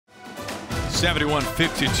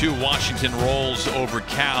71-52, Washington rolls over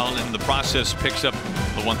Cal, and in the process picks up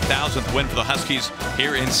the 1,000th win for the Huskies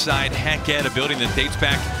here inside Hec Ed, a building that dates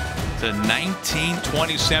back to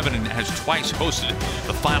 1927 and has twice hosted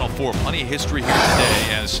the Final Four. Plenty of history here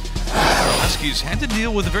today as the Huskies had to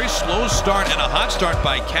deal with a very slow start and a hot start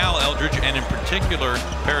by Cal, Eldridge, and in particular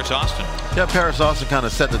Paris Austin. Yeah, Paris Austin kind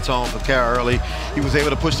of set the tone for Cal early. He was able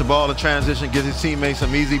to push the ball in transition, get his teammates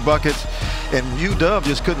some easy buckets, and UW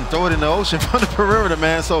just couldn't throw it in the ocean from the perimeter,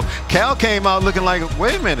 man. So Cal came out looking like,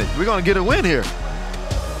 wait a minute, we're going to get a win here.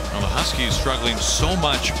 Well, the Huskies struggling so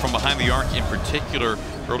much from behind the arc, in particular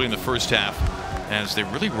early in the first half, as they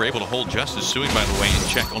really were able to hold Justice Suing, by the way, in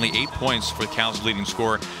check. Only 8 points for Cal's leading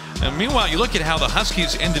scorer. And meanwhile, you look at how the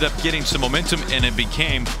Huskies ended up getting some momentum, and it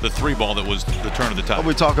became the three ball that was the turn of the tide. Well,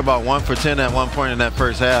 we talk about 1 for 10 at one point in that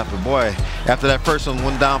first half, but boy, after that first one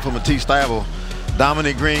went down for Matisse Thybulle,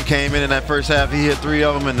 Dominic Green came in that first half. He hit 3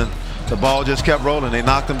 of them, and the ball just kept rolling. They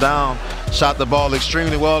knocked him down, shot the ball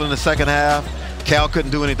extremely well in the second half. Cal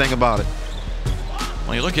couldn't do anything about it.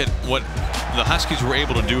 Well, you look at what the Huskies were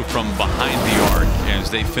able to do from behind the arc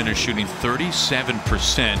as they finished shooting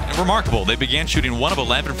 37%. And remarkable. They began shooting 1 of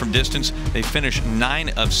 11 from distance. They finished 9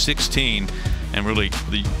 of 16. And really,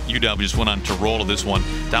 the UW just went on to roll of this one.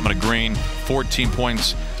 Dominic Green, 14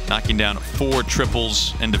 points, knocking down 4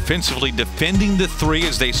 triples, and defensively defending the 3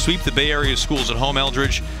 as they sweep the Bay Area schools at home.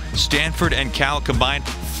 Eldridge, Stanford, and Cal combined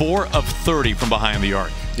 4 of 30 from behind the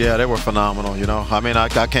arc. Yeah, they were phenomenal, you know. I mean, I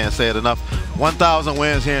can't say it enough. 1,000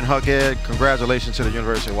 wins here in Hec Ed. Congratulations to the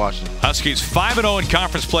University of Washington. Huskies 5-0 in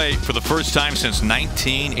conference play for the first time since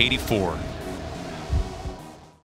 1984.